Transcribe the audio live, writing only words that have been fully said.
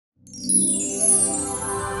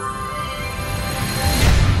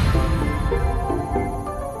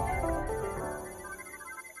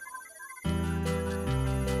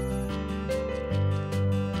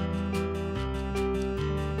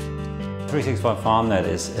365 FarmNet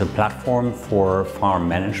is a platform for farm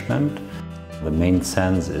management. The main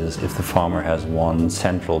sense is if the farmer has one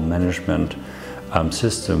central management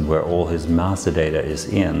system where all his master data is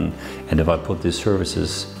in, and if I put these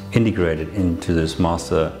services integrated into this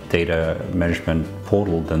master data management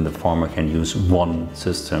portal, then the farmer can use one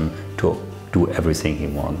system to do everything he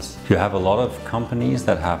wants. You have a lot of companies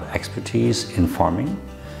that have expertise in farming,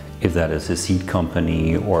 if that is a seed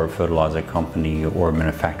company or a fertilizer company or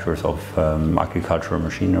manufacturers of agricultural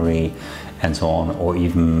machinery and so on, or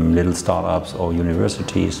even little startups or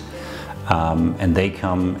universities. And they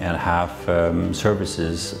come and have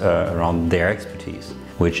services around their expertise,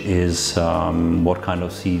 which is what kind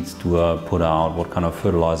of seeds do I put out, what kind of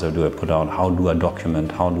fertilizer do I put out, how do I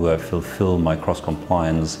document, how do I fulfill my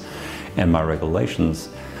cross-compliance and my regulations,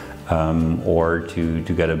 or to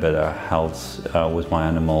get a better health with my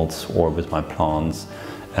animals or with my plants,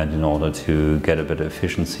 and in order to get a better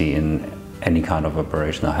efficiency in any kind of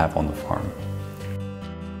operation I have on the farm.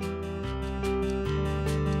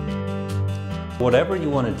 Whatever you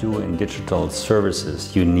want to do in digital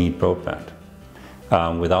services, you need broadband.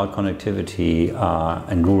 Without connectivity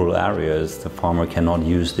in rural areas, the farmer cannot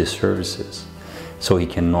use these services. So he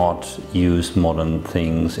cannot use modern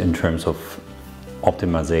things in terms of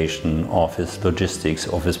optimization of his logistics,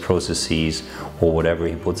 of his processes, or whatever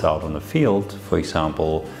he puts out on the field. For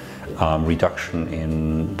example, reduction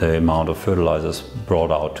in the amount of fertilizers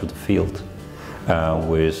brought out to the field,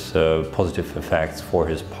 with positive effects for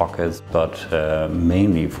his pockets, but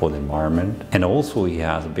mainly for the environment. And also he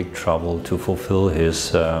has a big trouble to fulfill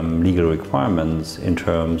his legal requirements in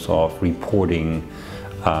terms of reporting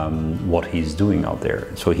what he's doing out there.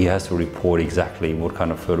 So he has to report exactly what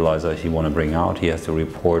kind of fertilizer he want to bring out. He has to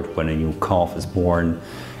report when a new calf is born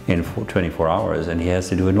in 24 hours, and he has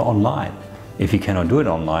to do it online. If he cannot do it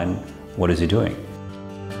online, what is he doing?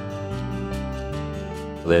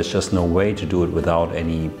 There's just no way to do it without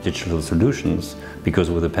any digital solutions,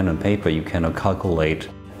 because with a pen and paper you cannot calculate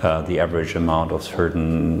the average amount of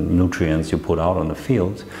certain nutrients you put out on the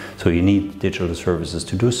field. So you need digital services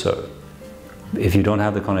to do so. If you don't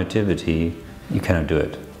have the connectivity, you cannot do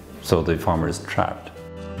it. So the farmer is trapped.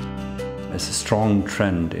 It's a strong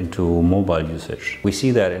trend into mobile usage. We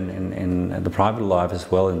see that in the private life as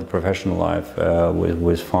well, in the professional life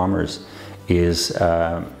with farmers, is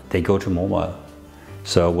they go to mobile.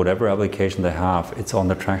 So whatever application they have, it's on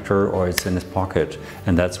the tractor or it's in his pocket,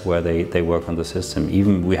 and that's where they work on the system.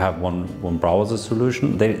 Even we have one browser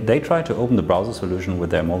solution. They try to open the browser solution with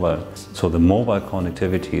their mobile. So the mobile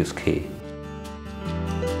connectivity is key.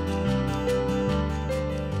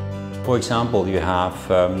 For example, you have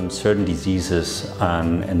certain diseases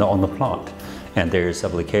on the plant, and there's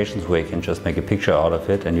applications where you can just make a picture out of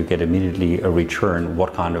it and you get immediately a return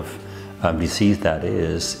what kind of disease that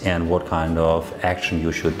is and what kind of action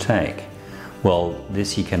you should take. Well,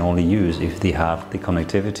 this he can only use if they have the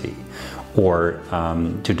connectivity. Or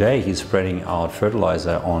today he's spreading out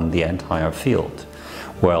fertilizer on the entire field.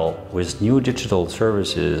 Well, with new digital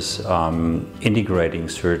services integrating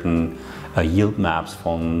certain yield maps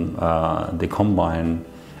from the combine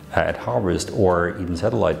at harvest, or even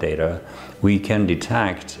satellite data, we can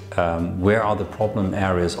detect where are the problem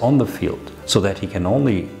areas on the field, so that he can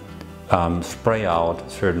only spray out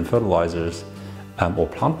certain fertilizers or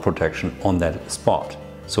plant protection on that spot.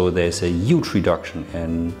 So there's a huge reduction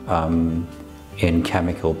in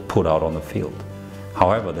chemical put out on the field.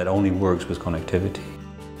 However, that only works with connectivity.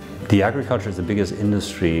 The agriculture is the biggest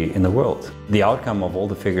industry in the world. The outcome of all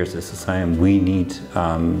the figures is the same. We need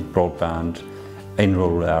broadband in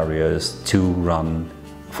rural areas to run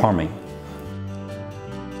farming.